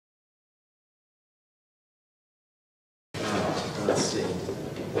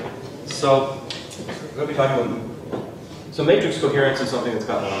So we're going to be talking about, so matrix coherence is something that's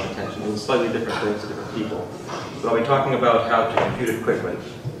gotten a lot of attention. It's slightly different things to different people. But I'll be talking about how to compute it quickly.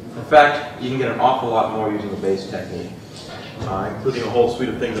 In fact, you can get an awful lot more using the base technique, including a whole suite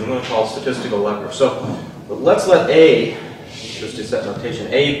of things I'm going to call statistical leverage. So let's let A, just to set notation,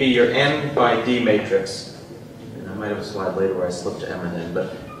 A be your n by d matrix. And I might have a slide later where I slipped to m and n,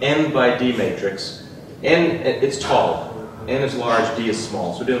 but n by d matrix. N, it's tall. N is large, d is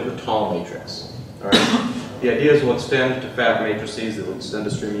small. So we're dealing with a tall matrix. All right? The idea is we'll extend to fat matrices, that will extend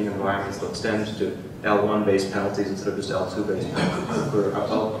to streaming environments, they'll extend to L1 based penalties instead of just L2 based penalties.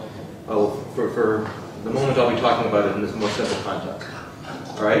 For the moment, I'll be talking about it in this more simple context.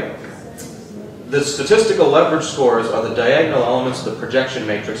 All right? The statistical leverage scores are the diagonal elements of the projection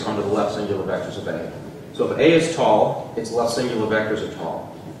matrix onto the left singular vectors of A. So if A is tall, its left singular vectors are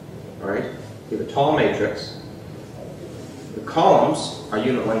tall. All right? You have a tall matrix. The columns are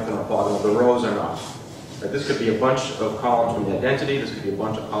unit length and orthogonal. The rows are not. Right? This could be a bunch of columns from the identity. This could be a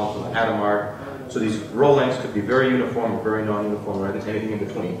bunch of columns from the atomar. So these row lengths could be very uniform or very non-uniform, or anything in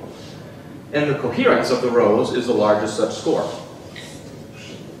between. And the coherence of the rows is the largest such score. All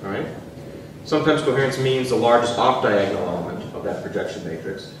right? Sometimes coherence means the largest off-diagonal element of that projection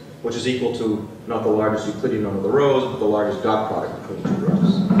matrix, which is equal to not the largest Euclidean number of the rows, but the largest dot product between the two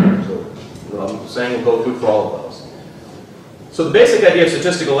rows. So what I'm saying we'll go through for all of those. So the basic idea of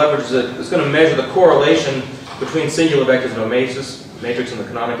statistical leverage is that it's going to measure the correlation between singular vectors and a matrix on the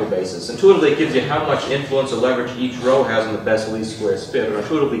canonical basis. Intuitively, it gives you how much influence or leverage each row has on the best least squares fit, or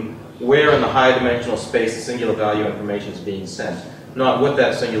intuitively where in the high dimensional space the singular value information is being sent, not what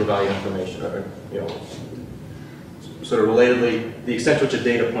that singular value information, or sort of relatedly, the extent to which a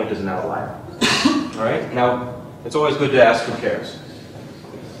data point is an outlier. All right. Now, it's always good to ask who cares.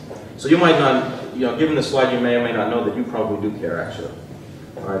 So you might not, given this slide, you may or may not know that you probably do care, actually.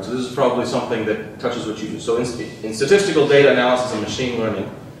 All right, so this is probably something that touches what you do. So in statistical data analysis and machine learning,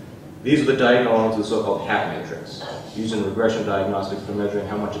 these are the diagonal elements of the so-called hat matrix, used in regression diagnostics for measuring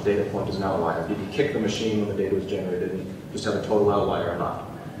how much a data point is an outlier. Did you kick the machine when the data was generated and just have a total outlier or not?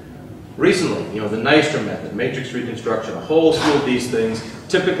 Recently, the Nystrom method, matrix reconstruction, a whole slew of these things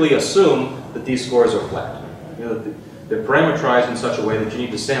typically assume that these scores are flat. They're parameterized in such a way that you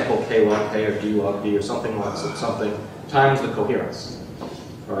need to sample k log k or d log d or something like something times the coherence.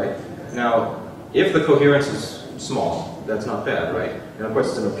 All right? Now, if the coherence is small, that's not bad, right? And of course,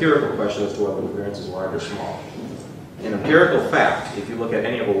 it's an empirical question as to whether the coherence is large or small. An empirical fact, if you look at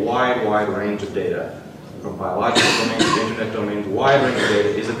any of a wide range of data, from biological domains to internet domains, wide range of data,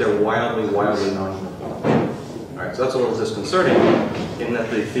 is that they're wildly non-uniform. All right, so that's a little disconcerting in that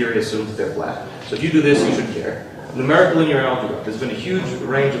the theory assumes that they're flat. So if you do this, you should care. Numerical linear algebra. There's been a huge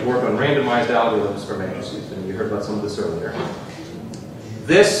range of work on randomized algorithms for matrices, and you heard about some of this earlier.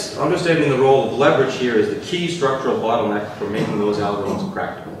 This, understanding the role of leverage here, is the key structural bottleneck for making those algorithms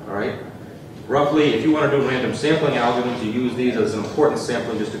practical. All right? Roughly, if you want to do random sampling algorithms, you use these as an important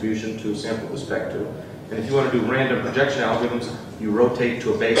sampling distribution to sample with respect to. And if you want to do random projection algorithms, you rotate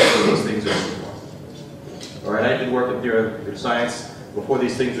to a basis where these things are uniform. All right, I did work in theoretical science before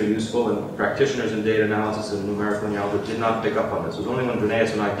these things were useful, and practitioners in data analysis and numerical linear algebra did not pick up on this. It was only when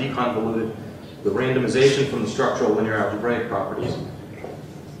Dreneas and I deconvoluted the randomization from the structural linear algebraic properties,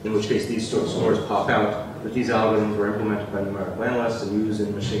 in which case these scores pop out, that these algorithms were implemented by numerical analysts and used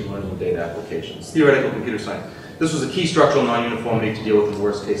in machine learning and data applications. Theoretical computer science. This was a key structural non-uniformity to deal with in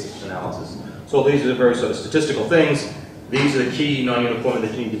worst case analysis. So these are the very sort of statistical things. These are the key non-uniformity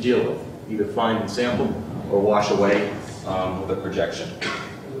that you need to deal with. Either find and sample or wash away with a projection.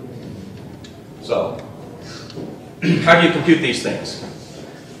 So, how do you compute these things?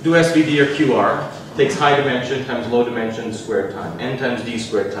 Do SVD or QR. Takes high dimension times low dimension squared time. N times D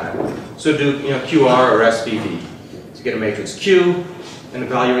squared time. So do QR or SVD to get a matrix Q and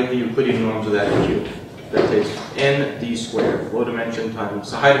evaluate the Euclidean norms of that Q. That takes N D squared. Low dimension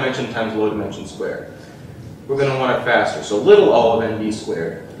times high dimension times low dimension squared. We're going to want it faster. So little O of ND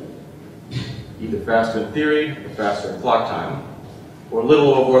squared. Either faster in theory or faster in clock time, or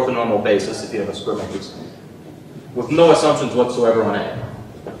little O of orthonormal basis if you have a square matrix, with no assumptions whatsoever on A.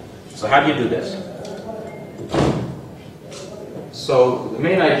 So how do you do this? So the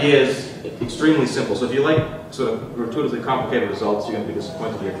main idea is extremely simple. So if you like sort of gratuitously complicated results, you're going to be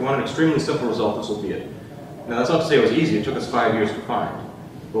disappointed here. If you want an extremely simple result, this will be it. Now that's not to say it was easy. It took us 5 years to find.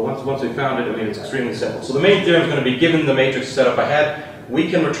 But once we found it, it's extremely simple. So the main theorem is going to be, given the matrix setup I had, we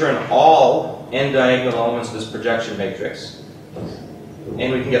can return all n diagonal elements of this projection matrix,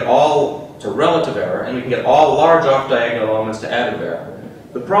 and we can get all to relative error, and we can get all large off-diagonal elements to additive error.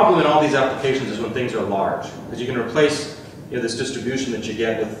 The problem in all these applications is when things are large, because you can replace you have this distribution that you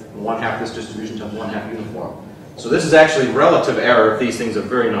get with 1/2 this distribution times 1/2 uniform. So this is actually relative error if these things are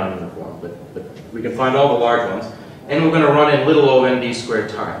very non-uniform, but we can find all the large ones. And we're going to run in little o nd squared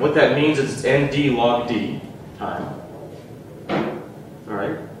time. What that means is it's nd log d time. All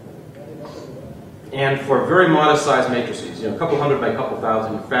right? And for very modest sized matrices, a couple hundred by a couple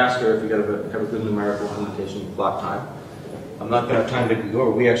thousand, you're faster if you have a good numerical implementation of clock time. I'm not going to have time to go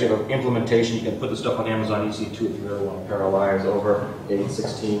over. We actually have an implementation. You can put this stuff on Amazon EC2 if you really want to parallelize over 8,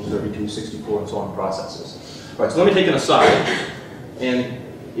 16, 32, 64, and so on processes. All right, so let me take an aside. And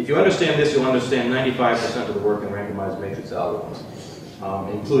if you understand this, you'll understand 95% of the work in randomized matrix algorithms,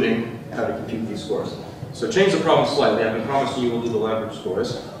 including how to compute these scores. So change the problem slightly. I've been promising you we'll do the leverage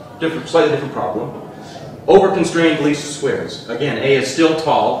scores. Slightly different problem. Over-constrained least squares. Again, A is still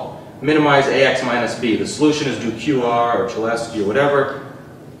tall. Minimize AX minus B. The solution is do QR or Cholesky or whatever,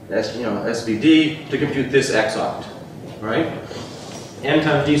 SVD, to compute this X opt. All right? N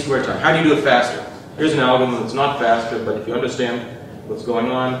times D squared time. How do you do it faster? Here's an algorithm that's not faster, but if you understand what's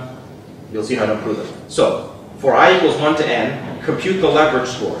going on, you'll see how to improve it. So, for I equals 1 to n, compute the leverage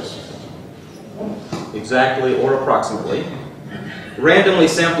scores. Exactly or approximately. Randomly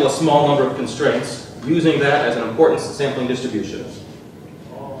sample a small number of constraints, using that as an importance sampling distribution.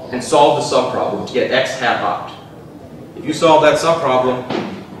 And solve the subproblem to get x hat opt. If you solve that subproblem,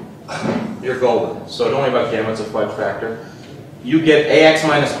 you're golden. So don't worry about gamma, it's a fudge factor. You get ax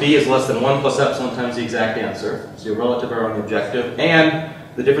minus b is less than 1 plus epsilon times the exact answer. So your relative error on the objective. And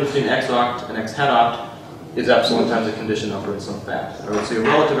the difference between x opt and x hat opt is epsilon times a condition number in some fact. All right, so your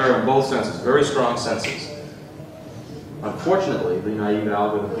relative error in both senses, very strong senses. Unfortunately, the naive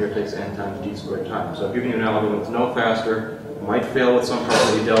algorithm here takes n times d squared time. So I've given you an algorithm that's no faster, might fail with some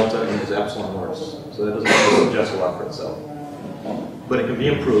probability delta, and is epsilon worse. So that doesn't really suggest a lot for itself. But it can be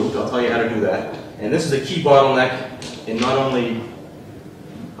improved. I'll tell you how to do that. And this is a key bottleneck in not only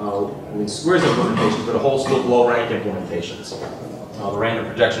squares implementations, but a whole slew of low-rank implementations. The random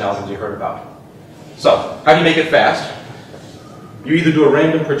projection algorithms you heard about. So, how do you make it fast? You either do a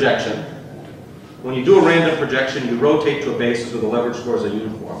random projection. When you do a random projection, you rotate to a basis where the leverage scores are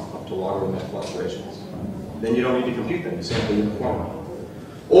uniform, up to logarithmic fluctuations. Then you don't need to compute them, you sample uniformly.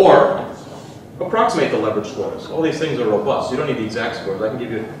 Or, approximate the leverage scores. All these things are robust. You don't need the exact scores. I can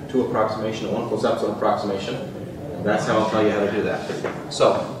give you 2 approximation, a 1 plus epsilon approximation. And that's how I'll tell you how to do that.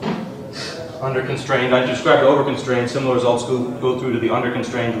 So, under constrained, I described over constrained. Similar results go through to the under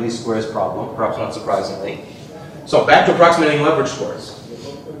constrained least squares problem, perhaps not surprisingly. So, back to approximating leverage scores.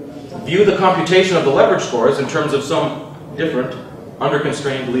 View the computation of the leverage scores in terms of some different under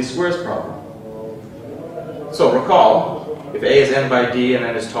constrained least squares problem. So recall, if A is n by d and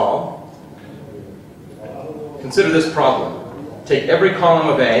n is tall, consider this problem. Take every column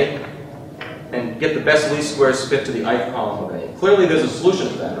of A and get the best least squares fit to the ith column of A. Clearly there's a solution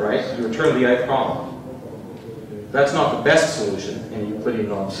to that, right? You return the ith column. That's not the best solution in a Euclidean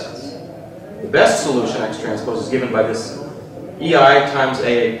norm sense. The best solution, X transpose, is given by this EI times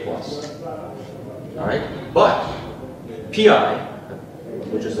AA plus. All right? But PI,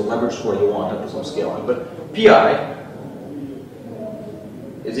 which is the leverage score you want up to some scaling, but PI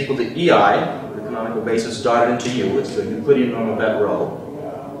is equal to EI, the canonical basis, dotted into U. It's the Euclidean norm of that row.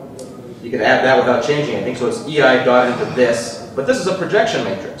 You can add that without changing anything, so it's EI dotted into this. But this is a projection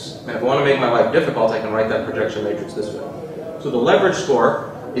matrix. And if I want to make my life difficult, I can write that projection matrix this way. So the leverage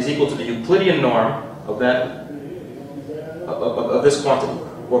score is equal to the Euclidean norm of that of this quantity.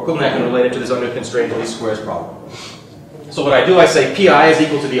 Or equivalent, I can relate it to this under constrained least squares problem. So what I do, I say PI is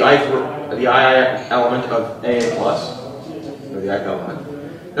equal to the I element of AA plus, or the ith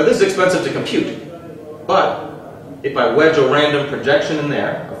element. Now this is expensive to compute, but if I wedge a random projection in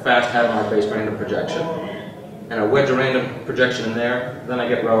there, a fast Hadamard-based random projection, and I wedge a random projection in there, then I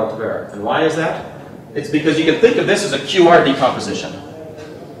get relative error. And why is that? It's because you can think of this as a QR decomposition.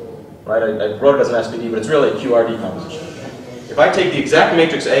 Right? I wrote it as an SVD, but it's really a QR decomposition. If I take the exact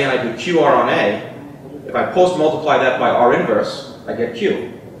matrix A and I do QR on A, if I post-multiply that by R inverse, I get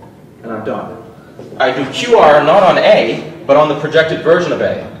Q, and I'm done. I do QR not on A, but on the projected version of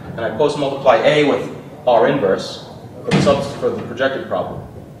A, and I post-multiply A with R inverse for the projected problem,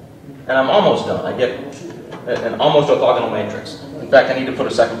 and I'm almost done. I get an almost orthogonal matrix. In fact, I need to put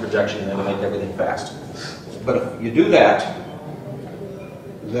a second projection in there to make everything fast. But if you do that,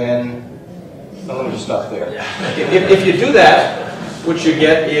 then let me just stop there. If you do that, what you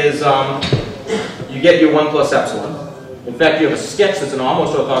get is you get your 1 plus epsilon. In fact, you have a sketch that's an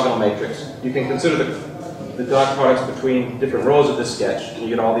almost orthogonal matrix. You can consider the dot products between different rows of this sketch. You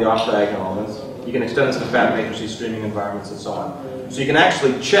get all the off-diagonal elements. You can extend this to fat matrices, streaming environments, and so on. So you can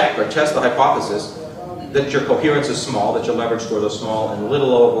actually check or test the hypothesis that your coherence is small, that your leverage scores are small, and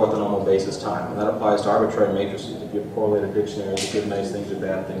little over orthonormal basis time. And that applies to arbitrary matrices. If you have correlated dictionaries, if you have nice things or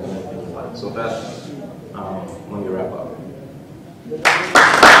bad things, and anything you like. So that, let me wrap up.